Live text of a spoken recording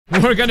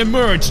we're gonna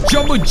merge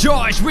Jumbo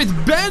Josh with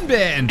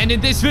Banban. And in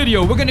this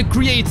video, we're gonna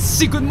create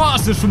secret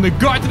monsters from the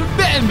Garten of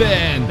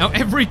Banban. Now,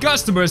 every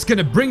customer is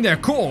gonna bring their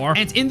core.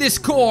 And in this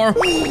core,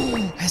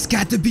 has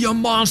got to be a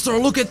monster.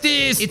 Look at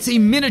this. It's a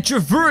miniature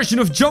version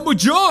of Jumbo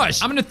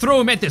Josh. I'm gonna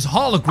throw him at this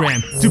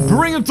hologram to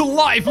bring him to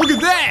life. Look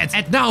at that.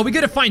 And now we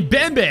gotta find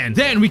Banban.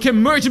 Then we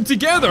can merge them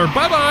together.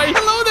 Bye-bye.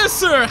 Hello there,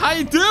 sir. How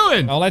you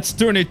doing? Now, let's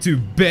turn it to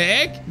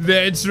back.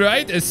 That's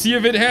right. And see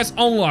if it has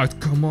unlocked.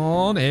 Come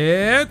on,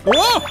 and...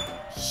 Oh!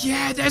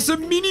 Yeah, there's a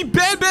mini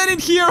Banban in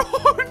here.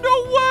 Oh,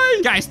 no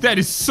way. Guys, that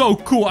is so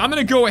cool. I'm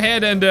gonna go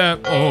ahead and,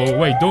 oh,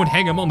 wait, don't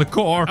hang him on the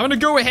car. I'm gonna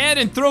go ahead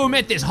and throw him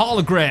at this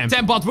hologram.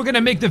 Tempot, we're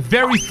gonna make the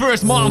very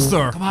first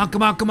monster. Come on,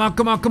 come on, come on,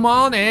 come on, come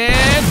on,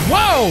 and...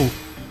 Whoa!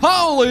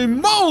 Holy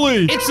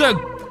moly! It's a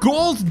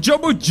gold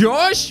Jumbo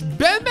Josh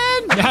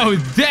Banban? Now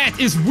that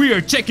is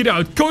weird. Check it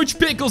out. Coach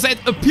Pickles and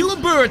Appeal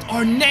Bird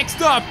are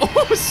next up.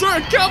 Oh, sir,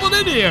 come on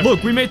in here.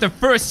 Look, we made the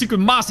first secret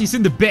monsters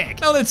in the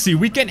bag. Now, let's see.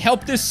 We can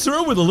help this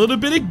sir with a little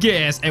bit of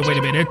gas. Hey, wait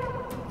a minute.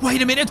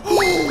 Wait a minute.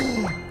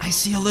 Oh, I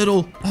see a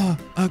little,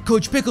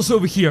 Coach Pickles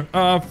over here.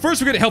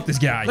 First we're gonna help this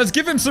guy. Let's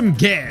give him some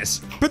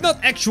gas. But not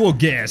actual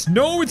gas.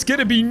 No, it's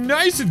gonna be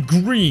nice and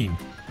green.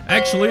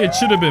 Actually, it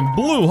should have been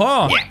blue,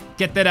 huh? Yeah,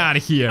 get that out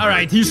of here. All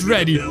right, he's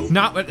ready.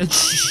 Now,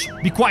 shh,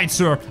 be quiet,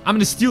 sir. I'm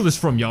gonna steal this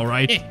from you, all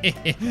right?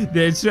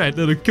 That's right,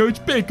 little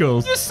Coach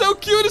Pickles. You're so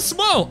cute and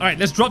small. All right,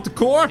 let's drop the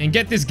core and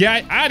get this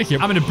guy out of here.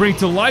 I'm gonna bring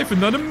to life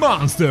another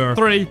monster.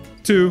 3,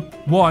 2,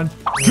 1,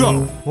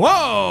 go.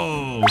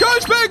 Whoa!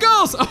 Coach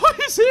Pickles! Oh,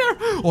 he's here.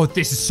 Oh,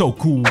 this is so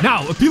cool.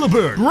 Now, Appeal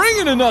Bird, bring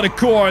in another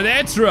core.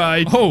 That's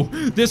right. Oh,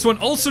 this one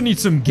also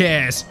needs some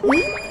gas.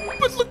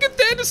 But look at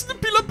that, it's the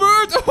Appeal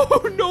Bird.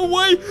 Oh, no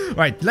way. All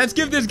right, let's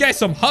give this guy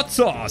some hot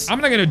sauce. I'm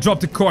not gonna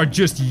drop the car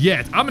just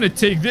yet. I'm gonna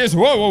take this.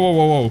 Whoa, whoa, whoa,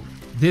 whoa, whoa.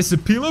 This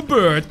Appeal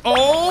Bird.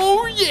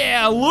 Oh,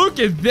 yeah, look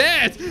at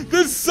that.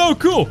 This is so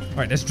cool. All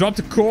right, let's drop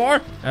the car,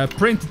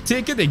 print the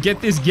ticket, and get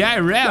this guy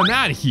around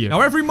out of here.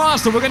 Now, every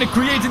monster we're gonna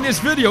create in this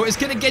video is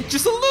gonna get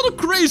just a little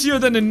crazier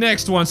than the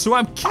next one, so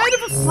I'm kind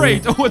of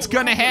afraid of what's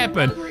gonna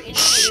happen.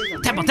 Shh,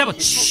 Temple,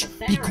 shh,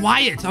 be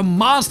quiet. The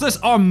monsters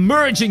are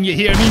merging, you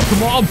hear me?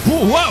 Come on,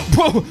 whoa,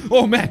 whoa.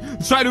 Oh, man,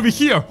 it's right over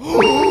here.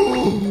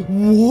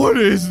 What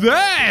is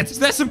that? Is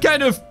that some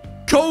kind of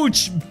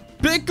Coach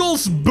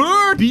Pickles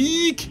bird?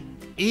 Beak?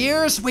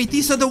 Ears? Wait,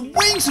 these are the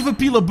wings of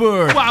Appeal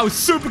Bird. Wow,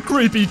 super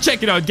creepy.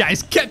 Check it out,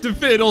 guys. Captain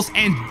Fiddles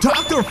and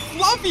Dr.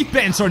 Fluffy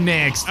Pants are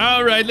next.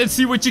 All right, let's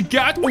see what you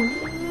got.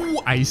 Ooh,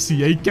 I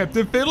see a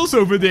Captain Fiddles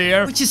over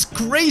there. Which is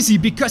crazy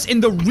because in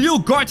the real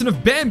Garten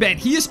of Banban,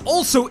 he is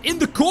also in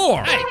the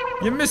core. Hey,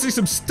 you're missing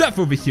some stuff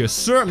over here,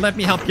 sir. Let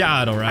me help you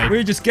out, all right?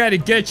 We just gotta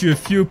get you a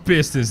few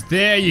pistons.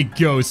 There you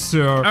go,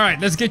 sir. All right,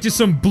 let's get you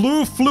some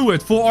blue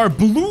fluid for our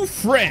blue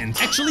friend.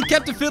 Actually,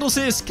 Captain Fiddles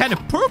is kind of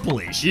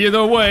purplish.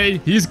 Either way,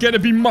 he's gonna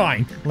be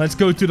mine. Let's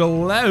go to the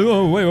left.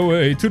 Oh,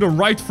 wait. To the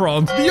right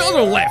front. The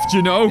other left,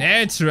 you know.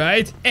 That's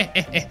right.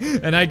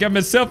 And I got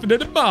myself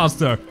another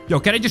monster. Yo,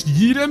 can I just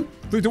yeet him?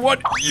 3, 2,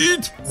 1,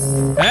 eat!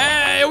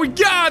 Hey, we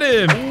got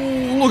him!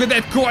 Ooh, look at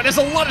that core. There's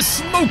a lot of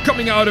smoke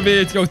coming out of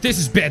it. Yo, this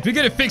is bad. We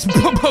gotta fix...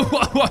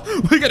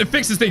 we gotta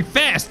fix this thing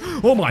fast.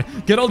 Oh my.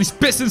 Get all these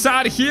pistons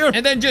out of here.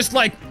 And then just,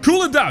 like,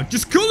 cool it down.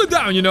 Just cool it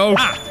down, you know?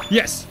 Ah,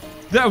 yes.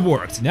 That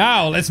worked.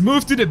 Now, let's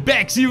move to the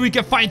back. See if we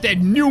can find that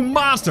new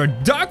monster.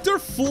 Dr.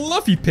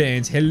 Fluffy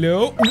Pants.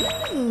 Hello?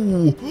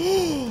 Ooh.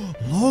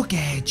 Look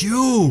at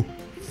you.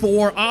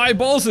 4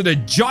 eyeballs and a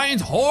giant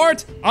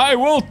heart? I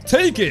will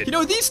take it. You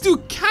know, these two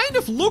kind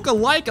of look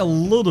alike a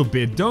little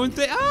bit, don't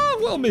they? Ah,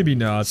 well, maybe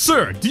not.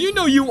 Sir, do you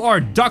know you are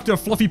Dr.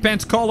 Fluffy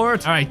Pants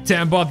colored? All right,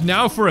 Tambot,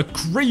 now for a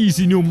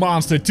crazy new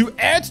monster to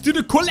add to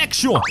the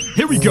collection.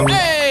 Here we go.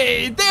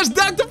 Hey, there's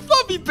Dr.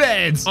 Fluffy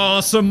Pants.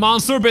 Awesome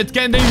monster, but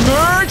can they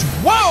merge?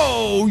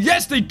 Whoa,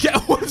 yes, they can.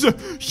 What's a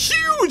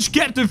huge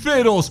Captain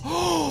Fiddles?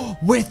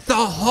 With the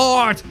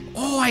heart.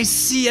 Oh, I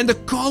see. And the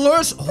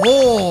colors?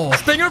 Oh,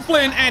 Stinger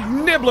Flynn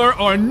and Nibbler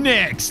are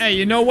next. Hey,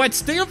 you know what?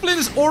 Stinger Flynn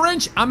is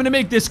orange. I'm gonna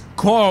make this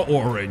car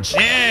orange.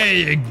 There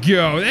you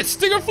go. That's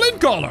Stinger Flynn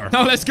color.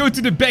 Now let's go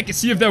to the back and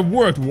see if that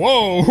worked.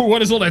 Whoa,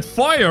 what is all that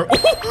fire?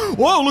 Oh,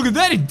 whoa, look at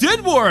that. It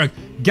did work.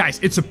 Guys,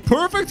 it's a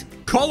perfect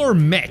color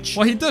match.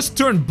 Well, he does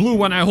turn blue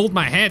when I hold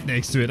my hand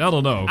next to it. I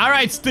don't know. All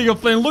right, Stinger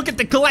Flynn, look at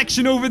the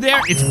collection over there.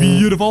 It's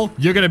beautiful.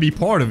 You're gonna be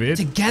part of it.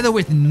 Together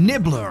with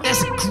Nibbler.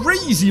 That's a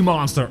crazy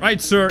monster. All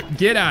right, sir,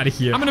 get out of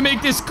here. I'm gonna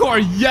make this car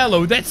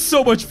yellow. That's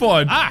so much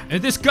fun. Ah,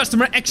 and this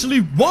customer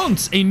actually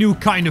wants a new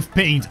kind of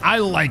paint. I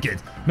like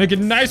it. Make it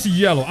nice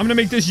yellow. I'm gonna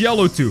make this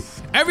yellow too.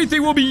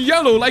 Everything will be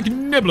yellow like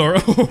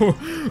Nibbler.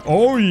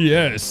 Oh,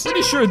 yes.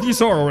 Pretty sure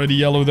these are already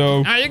yellow,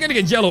 though. Ah, you're gonna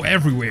get yellow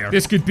everywhere.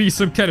 This could be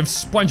some kind of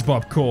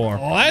SpongeBob core.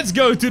 Let's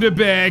go to the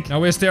back.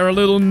 Now, is there a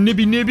little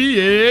nibby?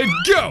 And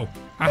go!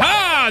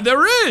 Aha!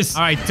 There is!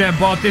 Alright,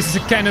 Tambot, this is a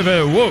kind of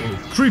a, whoa,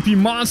 creepy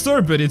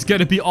monster, but it's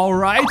gonna be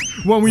alright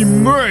when we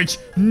merge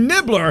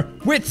Nibbler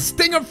with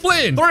Stinger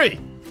Flynn. 3,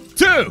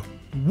 2,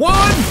 1.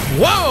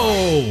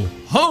 Whoa!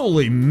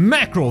 Holy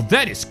mackerel,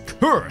 that is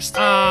cursed.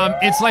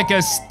 It's like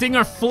a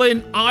Stinger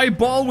Flynn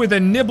eyeball with a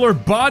nibbler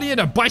body and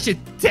a bunch of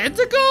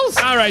tentacles?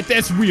 Alright,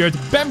 that's weird.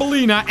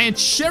 Bambalina and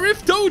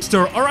Sheriff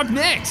Toadster are up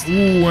next.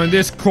 Ooh, and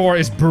this core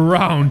is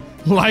brown,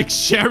 like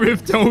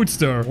Sheriff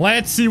Toadster.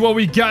 Let's see what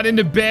we got in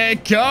the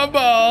bag. Come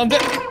on.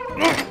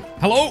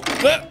 Hello?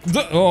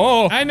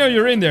 Oh, I know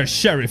you're in there,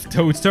 Sheriff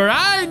Toadster.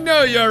 I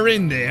know you're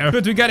in there.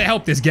 But we gotta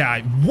help this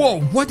guy. Whoa,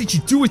 what did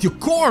you do with your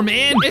core,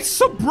 man? It's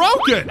so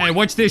broken. Hey,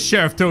 watch this,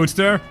 Sheriff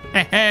Toadster.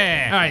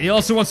 Alright, you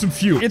also want some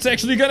fuel. It's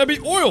actually gonna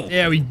be oil.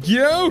 There we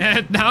go.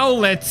 And now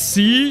let's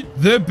see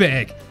the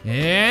bag.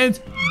 And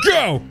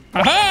go.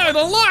 Aha, it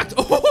unlocked.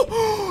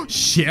 Oh,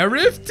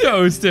 Sheriff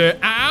Toaster.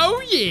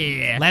 Oh,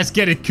 yeah. Let's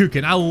get it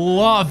cooking. I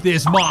love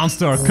this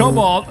monster. Come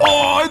on.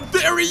 Oh,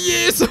 there he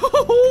is.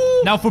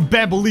 Now for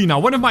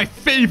Bambalina, one of my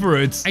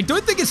favorites. I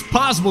don't think it's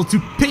possible to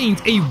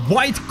paint a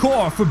white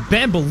core for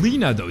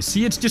Bambalina, though.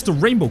 See, it's just a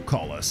rainbow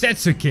colors.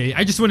 That's okay.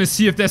 I just want to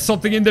see if there's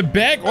something in the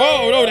bag.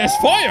 Oh, no, there's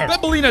fire.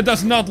 Bambalina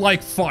does not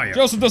like fire. She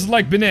also doesn't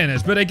like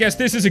bananas, but I guess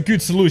this is a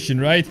good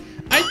solution, right?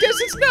 I guess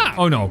it's not.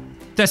 Oh, no.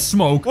 That's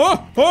smoke.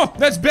 Oh,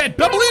 that's bad.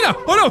 Bambalina!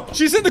 Oh no,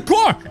 she's in the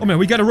car. Oh man,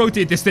 we gotta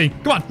rotate this thing.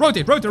 Come on,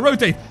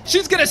 rotate.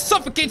 She's gonna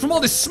suffocate from all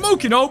this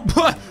smoke, you know.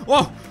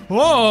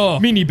 Oh,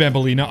 Mini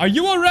Bambalina, are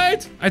you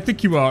alright? I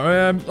think you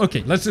are.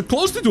 Okay, let's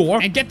close the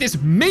door and get this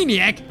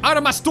maniac out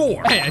of my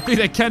store. Hey, I think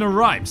that kind of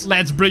rhymes.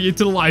 Let's bring it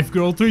to life,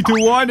 girl. 3,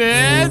 2, 1,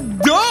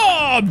 and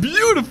oh,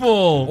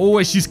 beautiful.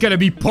 Oh, she's gonna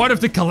be part of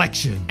the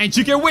collection, and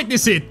you can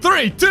witness it.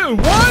 3, 2, 1.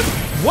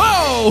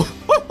 Whoa!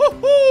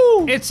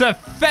 It's a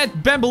fat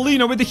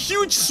Bambalina with a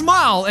huge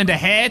smile and a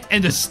head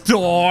and a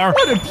star.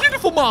 What a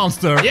beautiful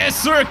monster. Yes,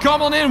 sir.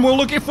 Come on in. We're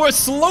looking for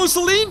Slow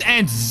Celine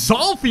and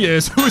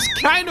Zolphius, who's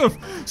kind of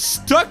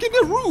stuck in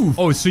the roof.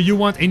 Oh, so you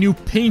want a new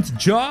paint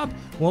job?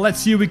 Well,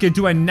 let's see if we can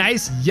do a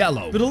nice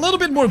yellow, but a little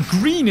bit more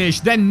greenish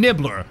than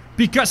Nibbler,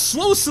 because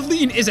Slow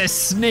Celine is a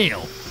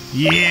snail.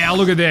 Yeah,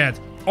 look at that.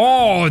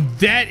 Oh,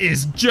 that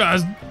is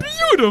just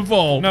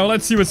beautiful. Now,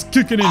 let's see what's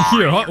cooking in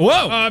here, huh?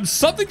 Whoa,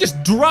 something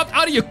just dropped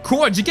out of your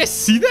core. Did you guys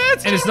see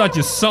that? And it's not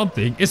just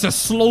something. It's a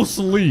Slow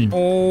Celine.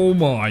 Oh,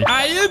 my.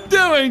 How you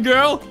doing,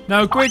 girl?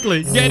 Now,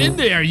 quickly, get in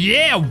there.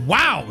 Yeah,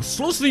 wow.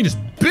 Slow Celine is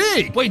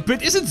big. Wait,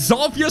 but isn't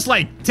Zolphius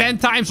like 10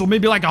 times or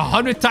maybe like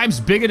 100 times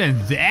bigger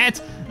than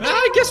that?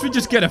 I guess we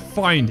just gotta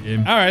find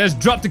him. All right, let's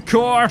drop the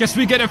core. Guess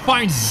we gotta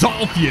find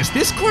Zolphius.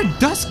 This core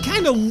does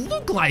kind of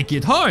look like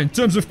it, huh? In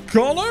terms of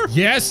color?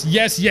 Yes.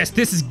 This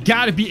has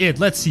gotta be it.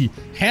 Let's see.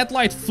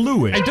 Headlight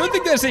fluid. I don't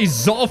think there's a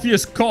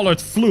Zolphius colored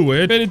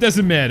fluid, but it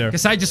doesn't matter.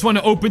 Guess I just want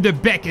to open the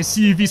back and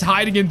see if he's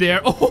hiding in there.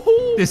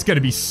 Oh, this is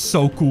gonna be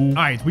so cool. All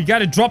right, we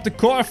gotta drop the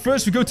core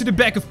first. We go to the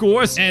back, of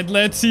course. And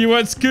let's see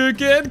what's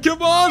cooking.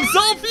 Come on,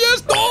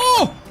 Zolphius.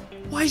 Oh,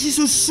 why is he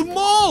so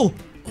small?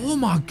 Oh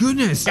my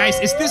goodness. Guys,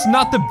 is this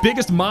not the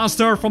biggest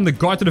monster from the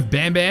Garten of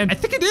Banban? I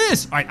think it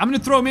is. All right, I'm gonna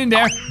throw him in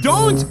there.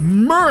 Don't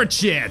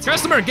merge it.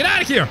 Customer, get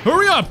out of here.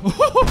 Hurry up.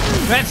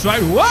 That's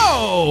right.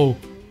 Whoa.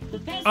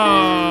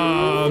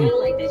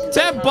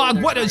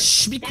 Tabbot, what a...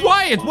 Shh, be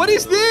quiet. What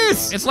is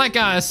this? It's like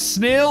a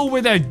snail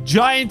with a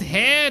giant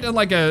head and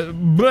like a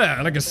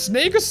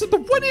snake or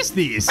something. What is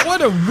this?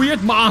 What a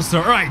weird monster.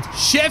 All right,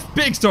 Chef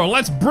Pigster,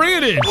 let's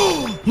bring it in.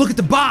 Look at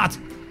the bot.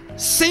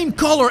 Same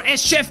color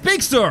as Chef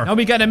Pigster. Now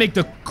we gotta make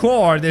the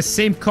core the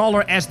same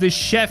color as the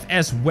chef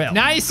as well.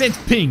 Nice and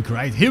pink,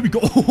 right? Here we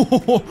go.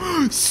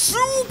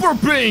 Super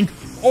pink.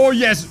 Oh,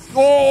 yes.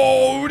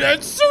 Oh,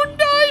 that's so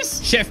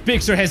nice. Chef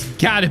Pigster has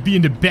gotta be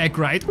in the back,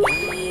 right?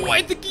 Oh,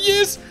 I think he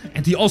is.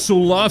 And he also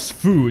loves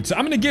food. So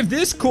I'm gonna give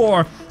this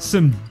core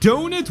some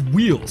donut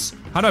wheels.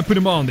 How do I put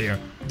them on there?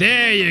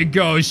 There you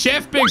go.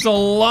 Chef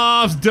Pixel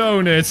loves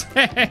donuts.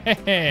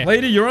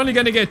 Lady, you're only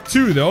gonna get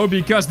 2, though,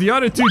 because the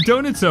other 2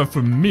 donuts are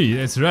for me.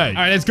 That's right.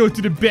 All right, let's go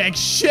to the back.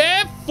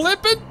 Chef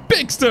Flippin'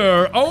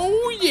 Pigster.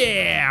 Oh,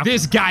 yeah.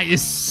 This guy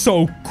is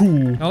so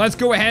cool. Now, let's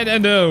go ahead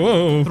and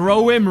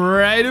throw him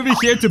right over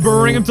here to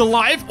bring him to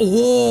life.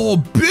 Oh,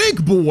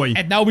 big boy.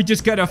 And now we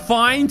just gotta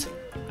find...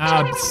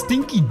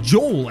 Stinky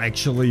Joel,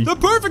 actually. The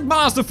perfect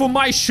monster for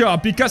my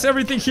shop, because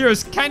everything here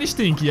is kind of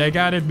stinky, I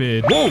gotta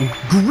admit. Whoa,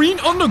 green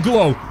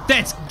underglow.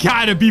 That's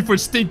gotta be for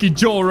Stinky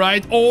Joel,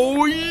 right?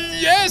 Oh,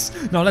 yes.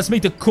 Now, let's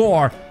make the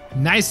core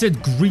nice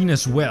and green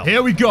as well.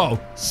 Here we go.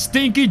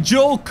 Stinky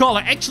Joel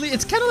color. Actually,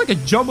 it's kind of like a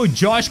Jumbo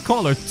Josh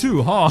color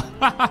too, huh?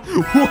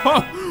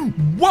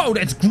 Whoa,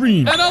 that's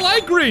green. And I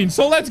like green,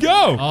 so let's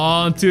go.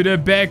 On to the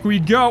back we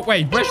go.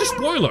 Wait, where's the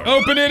spoiler?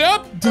 Open it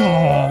up.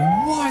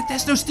 Oh, what?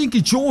 There's no Stinky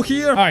Joel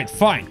here? All right,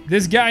 fine.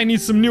 This guy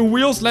needs some new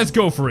wheels. Let's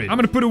go for it. I'm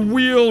gonna put a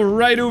wheel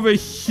right over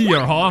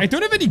here, huh? I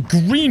don't have any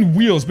green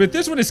wheels, but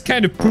this one is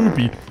kind of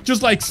poopy.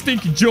 Just like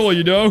Stinky Joel,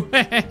 you know?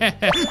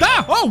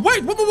 Ah! Oh,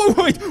 wait.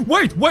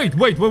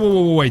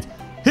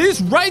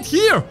 He's right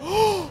here.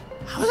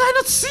 How did I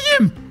not see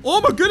him? Oh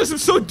my goodness, I'm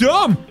so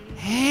dumb.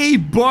 Hey,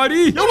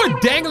 buddy. You were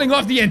dangling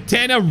off the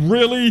antenna,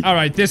 really? All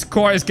right, this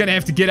car is gonna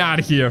have to get out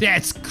of here.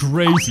 That's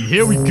crazy.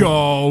 Here we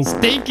go.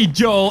 Stinky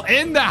Joel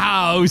in the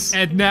house.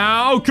 And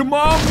now, come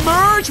on,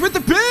 merge with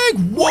the pig.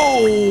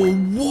 Whoa,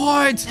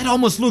 what? That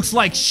almost looks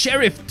like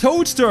Sheriff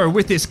Toadster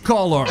with his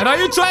collar. And are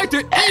you trying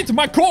to eat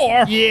my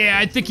car? Yeah,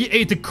 I think he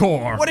ate the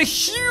car. What a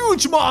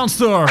huge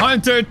monster.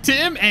 Hunter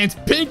Tim and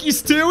Pinky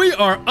Stewie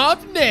are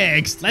up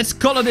next. Let's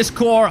color this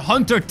car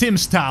Hunter Tim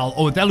style.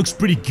 Oh, that looks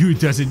pretty good,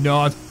 does it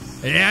not?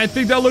 Yeah, I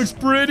think that looks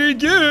pretty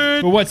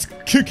good. But what's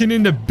cooking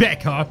in the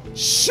back, huh?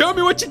 Show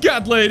me what you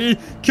got, lady.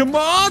 Come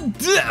on.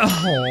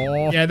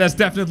 Oh. Yeah, that's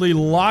definitely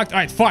locked. All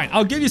right, fine.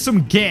 I'll give you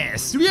some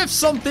gas. Do we have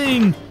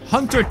something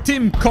Hunter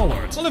Tim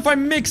colored? Well, if I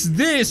mix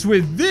this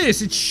with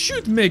this, it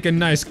should make a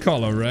nice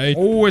color, right?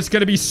 Oh, it's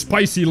gonna be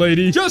spicy,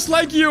 lady. Just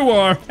like you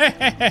are.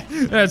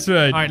 That's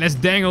right. All right, let's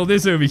dangle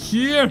this over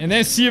here and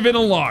then see if it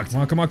unlocked.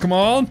 Come on, come on, come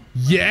on.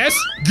 Yes,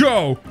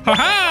 go.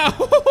 Haha.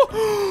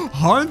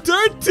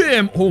 Hunter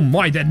Tim. Oh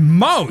my, that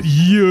mouth.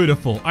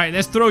 Beautiful. All right,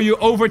 let's throw you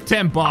over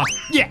Tempot.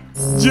 Yeah,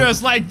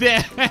 just like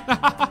that.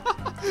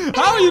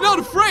 How are you not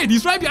afraid?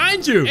 He's right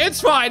behind you.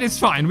 It's fine, it's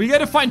fine. We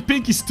gotta find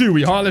Pinky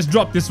Stewie, huh? Let's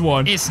drop this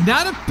one. It's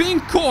not a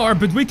pink car,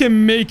 but we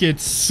can make it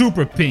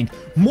super pink.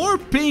 More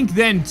pink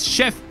than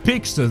Chef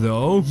Pigster,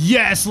 though.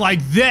 Yes,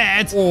 like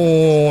that.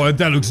 Oh,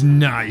 that looks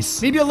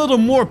nice. Maybe a little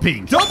more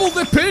pink. Double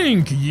the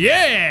pink.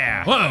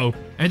 Yeah. Whoa.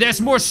 And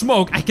there's more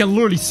smoke. I can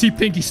literally see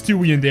Pinky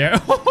Stewie in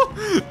there.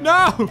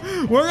 No,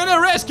 we're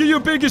gonna rescue you,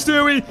 Pinky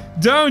Stewie.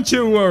 Don't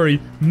you worry.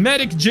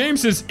 Medic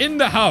James is in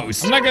the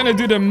house. I'm not gonna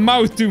do the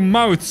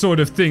mouth-to-mouth sort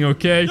of thing,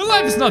 okay? Your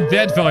life is not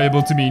that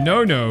valuable to me.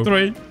 No, no.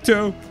 3,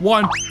 2,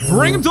 1.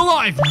 Bring him to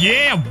life.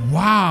 Yeah,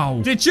 wow.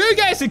 Did you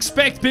guys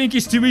expect Pinky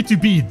Stewie to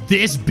be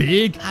this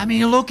big? I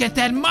mean, look at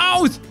that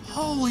mouth.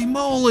 Holy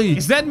moly.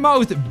 Is that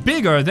mouth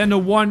bigger than the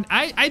one?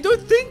 I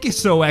don't think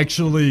so,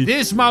 actually.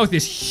 This mouth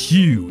is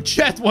huge.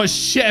 That was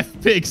Chef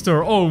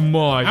Pigster. Oh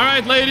my. All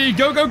right, lady.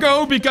 Go, go,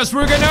 go. Because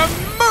we're gonna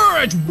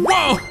merge.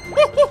 Whoa.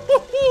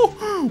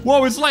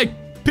 Whoa, it's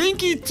like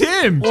Pinky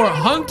Tim or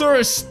Hunter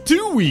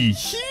Stewie.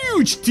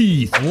 Huge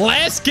teeth.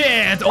 Last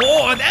cat.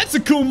 Oh, that's a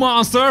cool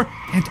monster.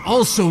 And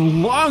also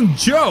Long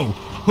Joe,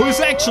 who's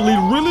actually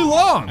really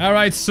long. All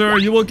right, sir,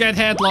 you will get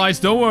headlights.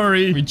 Don't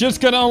worry. We're just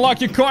gonna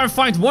unlock your car and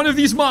find one of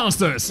these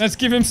monsters. Let's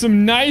give him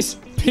some nice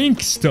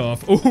pink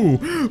stuff.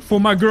 Ooh, for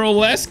my girl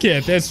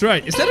Lascat. That's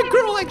right. Is that a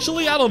girl,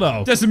 actually? I don't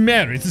know. Doesn't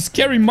matter. It's a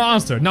scary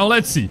monster. Now,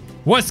 let's see.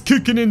 What's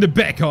cooking in the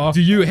back, huh?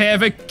 Do you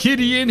have a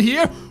kitty in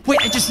here?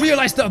 Wait, I just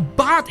realized the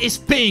bot is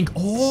pink.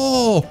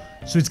 Oh,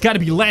 so it's gotta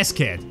be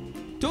Lascat.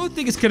 Don't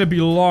think it's gonna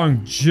be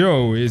Long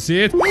Joe, is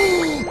it?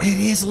 It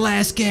is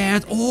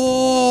Lascat.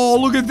 Oh,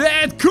 look at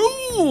that.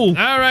 Cool.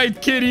 All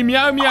right, kitty.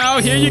 Meow, meow.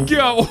 Here you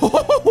go.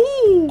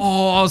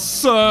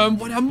 Awesome.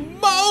 What a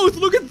mouth.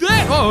 Look at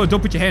that. Oh,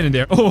 don't put your hand in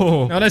there.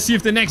 Oh. Now, let's see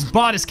if the next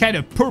bot is kind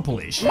of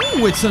purplish.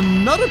 Oh, it's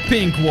another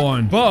pink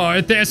one.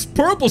 But there's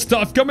purple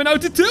stuff coming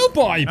out the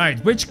tailpipe. All right,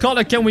 which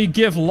color can we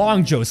give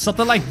Long Joe?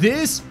 Something like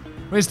this?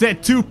 Or is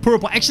that too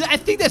purple? Actually, I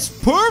think that's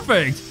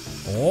perfect.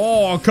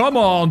 Oh, come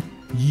on.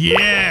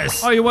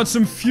 Yes. Oh, you want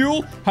some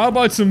fuel? How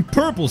about some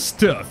purple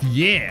stuff?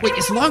 Yeah. Wait,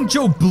 is Long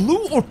Joe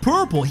blue or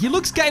purple? He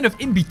looks kind of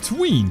in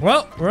between.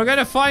 Well, we're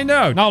gonna find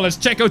out. Now, let's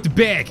check out the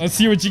bag. Let's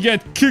see what you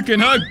get cooking,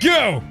 huh?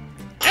 Go.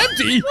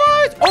 Empty?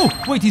 What?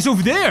 Oh, wait, he's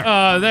over there.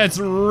 That's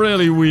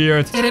really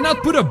weird. Did I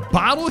not put a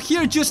bottle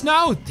here just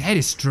now? That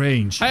is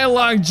strange. Hey,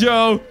 Long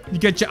Joe. You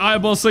got your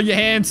eyeballs on your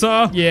hands,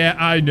 huh? Yeah,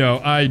 I know,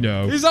 I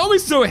know. He's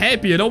always so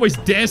happy and always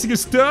dancing and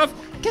stuff.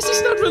 Guess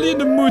he's not really in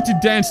the mood to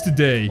dance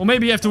today. Well,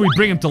 maybe after we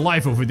bring him to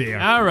life over there.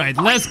 All right,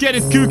 let's get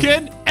it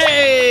cooking.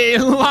 Hey,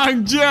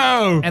 Long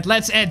Joe. And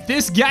let's add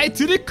this guy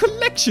to the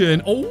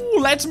collection. Oh,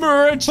 let's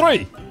merge.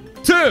 3,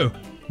 2,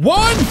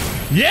 1.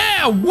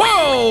 Yeah,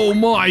 whoa,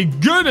 my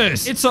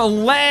goodness. It's a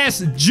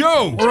Last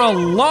Joe or a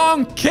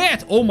Long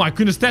Cat. Oh my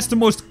goodness, that's the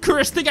most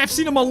cursed thing I've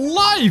seen in my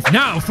life.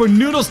 Now, for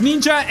Noodles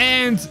Ninja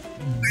and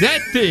that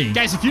thing.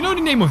 Guys, if you know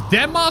the name of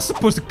that monster,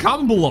 post a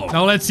comment below.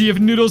 Now, let's see if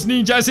Noodles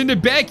Ninja is in the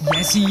back.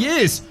 Yes, he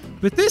is.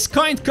 But this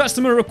kind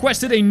customer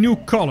requested a new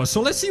color. So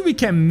let's see if we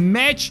can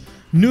match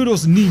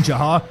Noodles Ninja,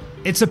 huh?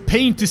 It's a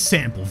paint to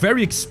sample.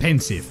 Very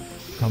expensive.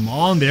 Come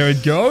on, there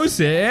it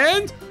goes.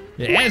 And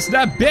yeah, it's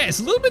not bad. It's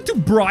a little bit too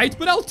bright,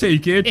 but I'll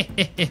take it.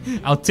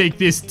 I'll take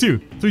this too.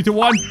 3, 2,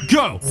 1,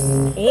 go.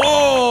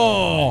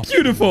 Oh,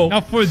 beautiful.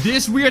 Now for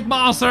this weird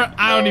monster,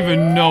 I don't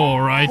even know,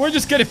 all right? We're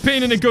just gonna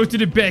paint and then go to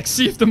the back,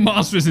 see if the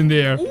monster is in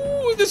there.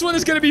 Ooh, this one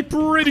is gonna be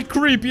pretty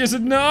creepy, is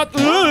it not?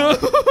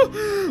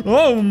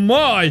 Oh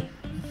my.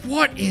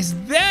 What is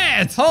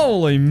that?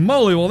 Holy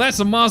moly. Well, that's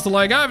a monster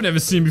like I've never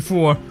seen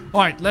before.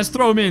 All right, let's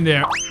throw him in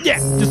there. Yeah,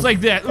 just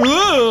like that.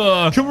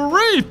 Ugh,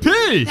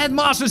 creepy. That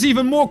monster's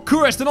even more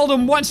cursed than all the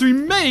ones we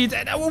made.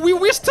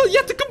 We're still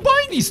yet to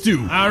combine these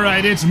two. All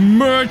right, it's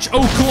merch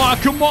o'clock.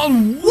 Come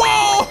on.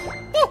 Whoa.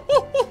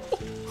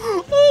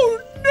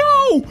 Oh,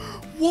 no.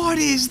 What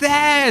is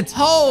that?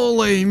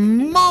 Holy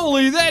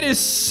moly, that is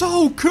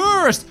so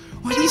cursed.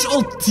 Are these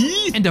all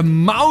teeth? And a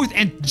mouth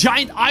and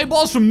giant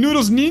eyeballs from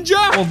Noodles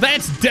Ninja? Well,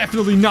 that's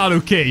definitely not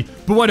okay.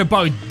 But what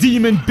about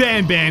Demon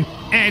Banban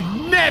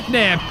and Nap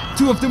Nap?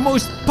 Two of the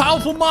most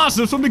powerful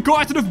monsters from the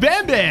Garten of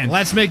Banban.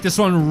 Let's make this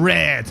one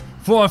red.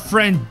 For our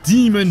friend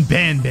Demon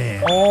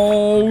Banban.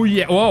 Oh,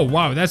 yeah. Oh,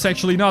 wow. That's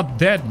actually not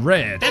that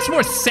red. That's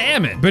more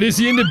salmon. But is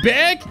he in the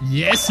bag?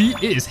 Yes, he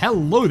is.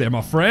 Hello there,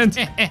 my friend.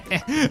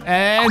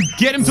 And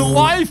get him to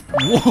life.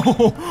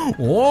 Whoa.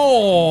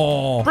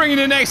 Whoa. Bring in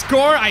the next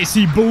core. I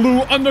see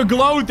blue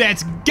underglow.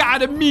 That's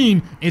gotta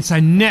mean it's a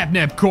Nap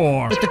Nap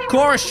core. But the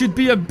core should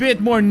be a bit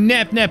more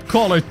Nap Nap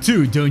color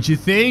too, don't you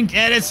think?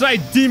 And that's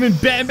right, Demon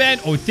Banban.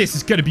 Oh, this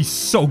is gonna be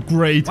so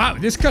great. Wow,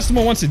 this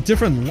customer wants a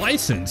different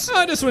license.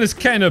 Oh, this one is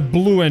kind of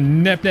blue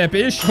and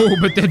nap-nap-ish. Oh,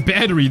 but that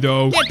battery,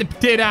 though. Get the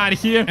potato out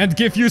of here and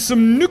give you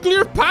some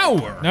nuclear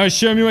power. Now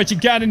show me what you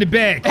got in the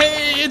bag.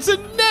 Hey, it's a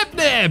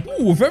nap-nap.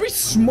 Ooh, very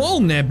small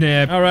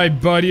nap-nap. All right,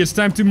 buddy, it's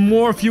time to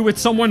morph you with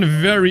someone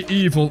very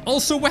evil.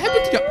 Also, what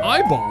happened to your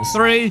eyeballs?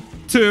 3,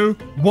 2,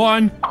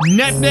 1,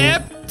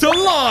 nap-nap to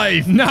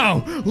life.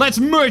 Now, let's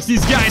merge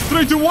these guys.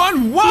 3, 2,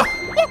 1.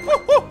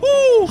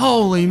 Whoa!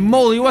 Holy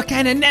moly, what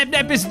kind of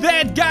nap-nap is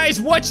that, guys?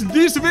 Watch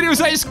these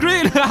videos on your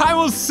screen. I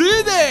will see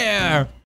you there.